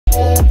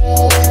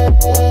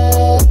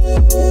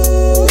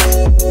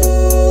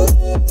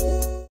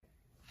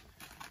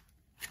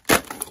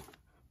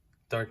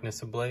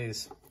Darkness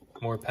ablaze.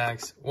 More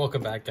packs.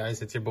 Welcome back,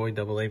 guys. It's your boy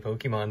AA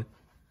Pokemon.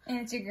 And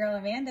it's your girl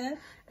Amanda.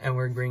 And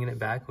we're bringing it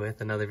back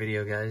with another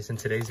video, guys. In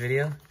today's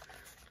video,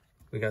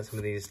 we got some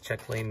of these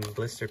check lane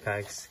blister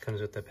packs. Comes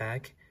with the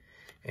pack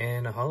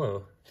and a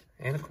holo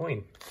and a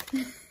coin.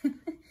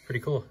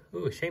 Pretty cool.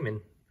 Ooh, a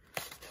shaman.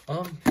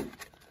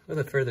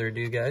 Without further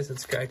ado, guys,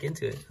 let's crack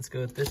into it. Let's go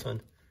with this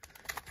one.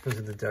 Comes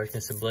with the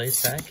Darkness Ablaze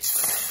pack.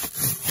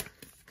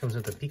 Comes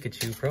with a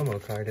Pikachu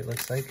promo card, it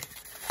looks like.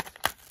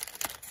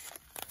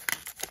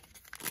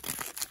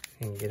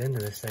 And get into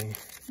this thing.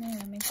 Yeah,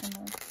 it makes it a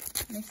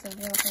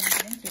real thing to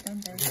get into,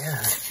 don't they?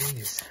 Yeah,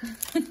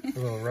 jeez. A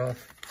little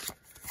rough.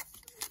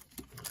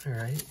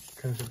 Alright,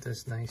 comes with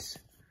this nice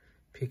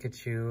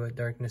Pikachu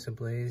Darkness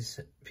Ablaze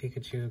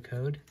Pikachu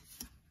code.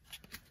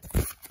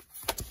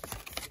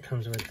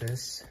 Comes with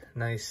this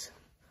nice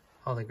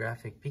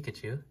holographic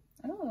Pikachu.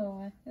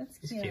 Oh, that's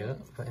cute. He's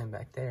cute. Put him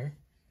back there.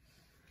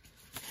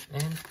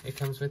 And it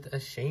comes with a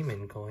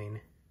shaman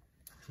coin.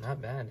 Not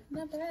bad.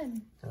 Not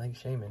bad. I like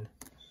shaman.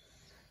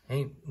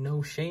 Ain't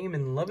no shame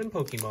in loving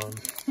Pokemon.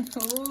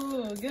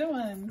 Oh, good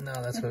one. No,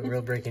 that's what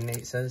Real Breaking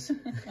Nate says.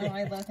 Oh,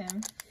 I love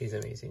him. He's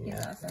amazing, yeah.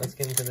 He's awesome. Let's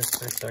get into this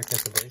first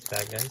Darkness Ablaze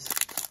pack, guys.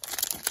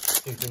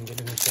 See if we can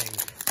get anything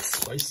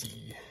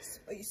spicy.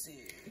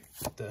 Spicy.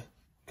 The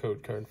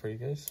code card for you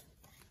guys.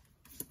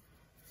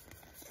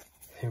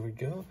 Here we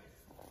go.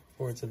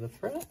 Forward to the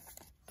front.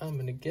 I'm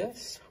gonna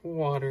guess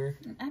water.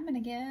 I'm gonna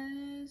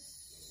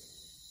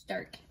guess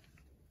dark.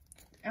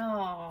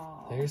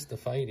 Oh. There's the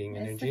fighting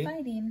There's energy. the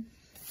fighting.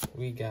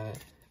 We got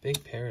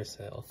Big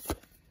Parasail,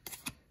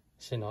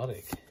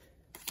 Shiinotic,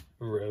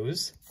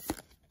 Rose,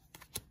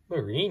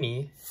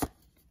 Marini,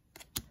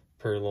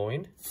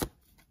 Purloin,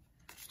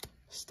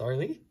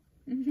 Starly,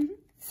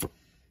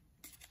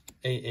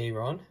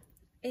 Aaron,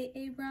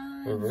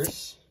 Aaron.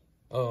 Reverse.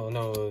 Oh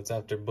no, it's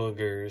after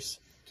boogers.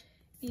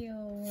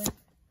 Ew.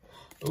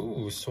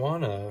 Ooh,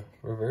 Swanna,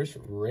 Reverse,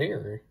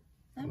 Rare.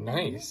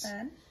 Nice. Not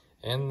bad.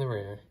 And the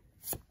rare.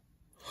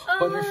 Oh,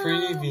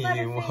 Butterfree V,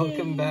 Butterfree.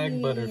 welcome back,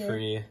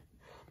 Butterfree.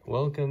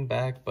 Welcome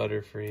back,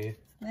 Butterfree.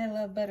 I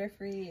love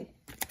Butterfree.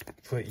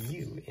 Put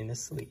you in a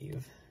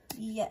sleeve.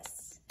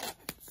 Yes.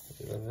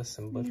 I love us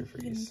some You can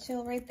Butterfrees.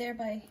 chill right there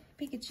by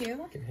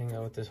Pikachu. Can hang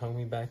out with this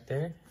homie back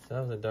there. So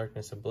that was a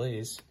Darkness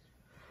Ablaze.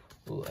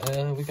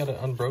 We got an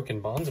Unbroken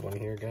Bonds one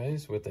here,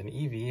 guys, with an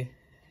Eevee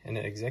and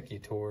an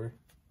Executor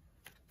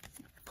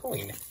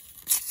coin.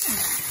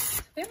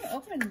 We haven't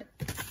opened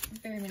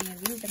very many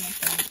of these, I don't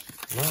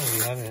think. No,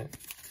 we haven't.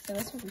 So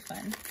this will be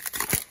fun.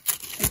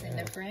 Something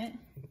different.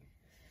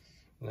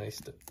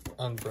 Nice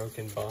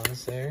Unbroken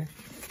Bonds there.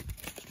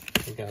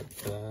 We got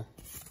the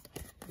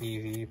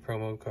Eevee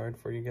promo card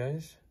for you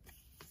guys.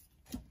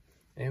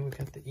 And we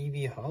got the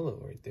Eevee holo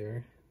right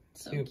there.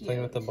 So Cute, cute.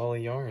 playing with the ball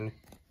of yarn.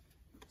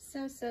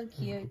 So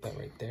cute. Put that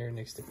right there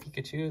next to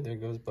Pikachu. There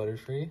goes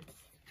Butterfree.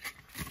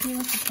 He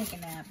wants to take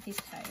a nap. He's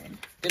tired.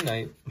 Good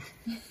night.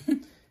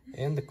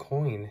 And the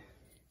coin.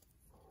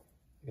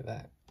 Look at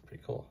that.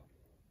 Pretty cool.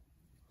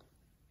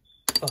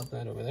 Pop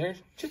that over there.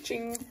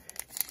 Cha-ching.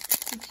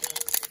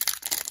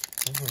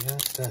 And we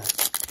got the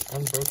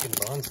Unbroken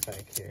Bonds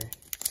pack here.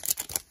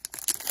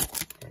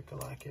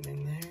 Lock it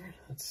in there.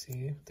 Let's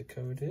see what the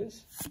code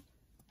is.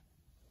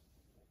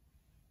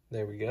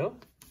 There we go.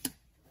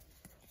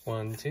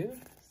 1, 2,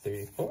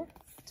 3, 4.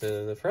 To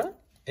the front.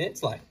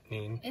 It's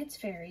lightning. It's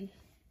fairy.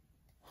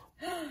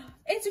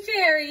 It's a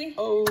fairy.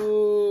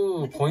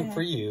 Oh, Look at point that.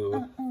 for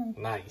you.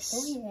 Nice.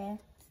 Oh yeah.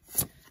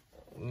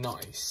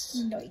 Nice.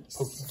 Nice.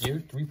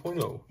 Pokegear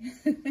 3.0.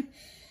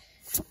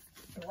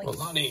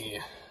 Alani.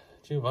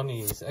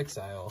 Giovanni's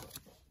Exile.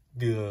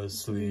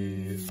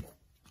 Ghastly.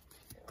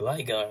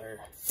 Gligar.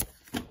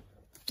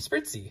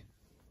 Spritzy.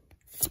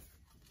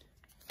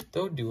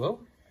 Doduo.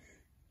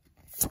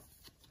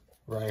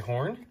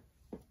 Rhyhorn.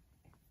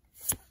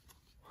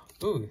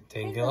 Ooh,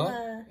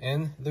 Tangela.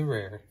 And the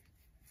rare.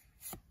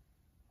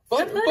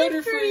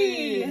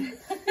 Butterfree!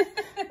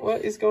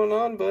 What is going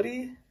on,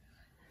 buddy?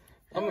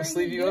 I'm going to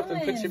sleeve you up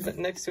and put you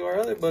next to our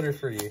other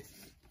Butterfree.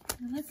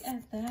 Look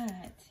at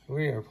that.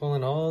 We are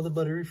pulling all the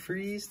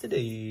Butterfrees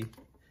today.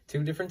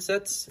 2 different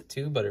sets,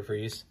 2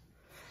 Butterfrees.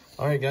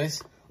 Alright,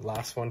 guys.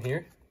 Last one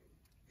here.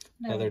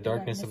 Another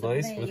Darkness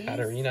Ablaze with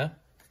Katarina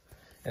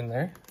in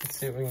there. Let's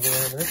see what we can get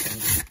out of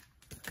this.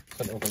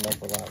 Could open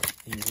up a lot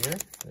easier.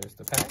 There's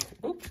the pack.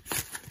 Oop.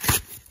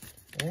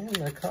 And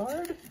the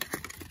card.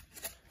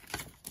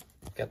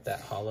 Got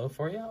that holo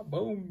for you.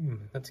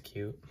 Boom. That's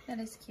cute. That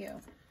is cute.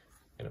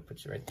 Gonna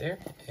put you right there.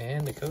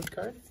 And the code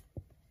card.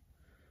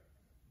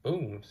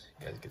 Boom.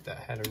 You guys get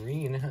that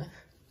Hatterene, huh?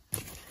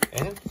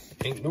 And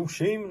ain't no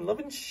shame in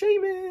loving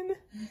shaman.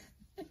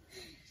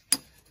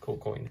 Cool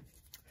coin.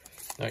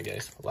 Alright,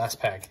 guys. Last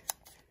pack.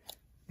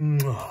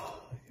 Let's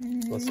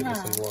do this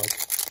and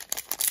vlog.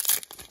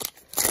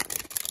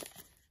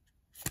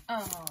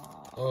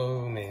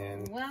 Oh,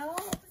 man. Well,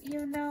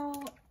 you know,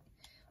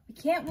 we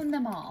can't win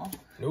them all.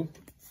 Nope.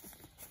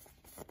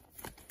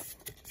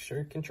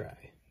 sure can try.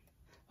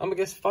 I'm gonna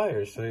guess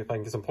fire, so if I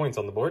can get some points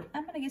on the board.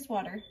 I'm gonna guess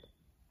water.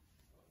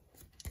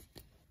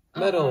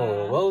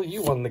 Metal. Well,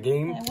 you won the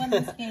game. I won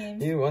this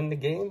game. You won the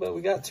game, but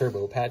we got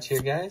Turbo Patch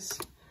here, guys.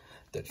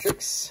 The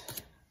Tricks,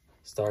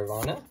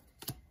 Starvana,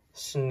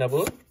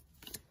 Snubble,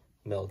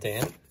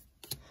 Meltan,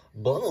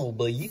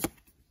 Bumblebee,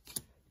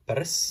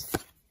 Purse,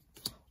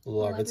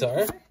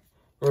 Larvitar.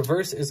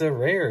 Reverse is a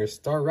rare,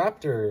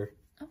 Staraptor.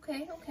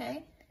 Okay,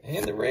 okay.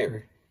 And the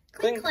rare,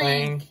 Clink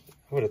Clang.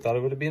 I would have thought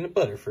it would have been a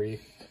Butterfree.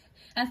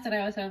 That's what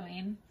I was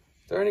hoping.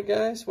 Darn it,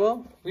 guys.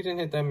 Well, we didn't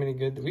hit that many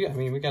good. I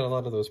mean, we got a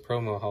lot of those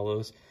promo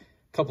hollows,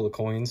 a couple of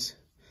coins,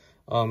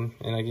 and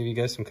I gave you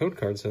guys some code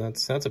cards, so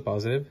that's a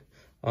positive.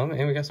 And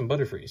we got some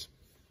Butterfrees.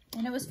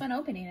 And it was fun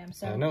opening them,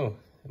 so. I know.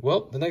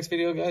 Well, the next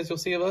video, guys, you'll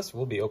see of us,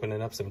 we'll be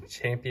opening up some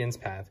Champions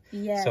Path.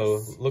 Yes.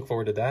 So look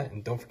forward to that,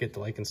 and don't forget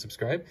to like and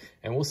subscribe,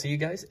 and we'll see you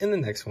guys in the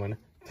next one.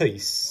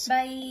 Peace.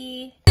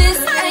 Bye.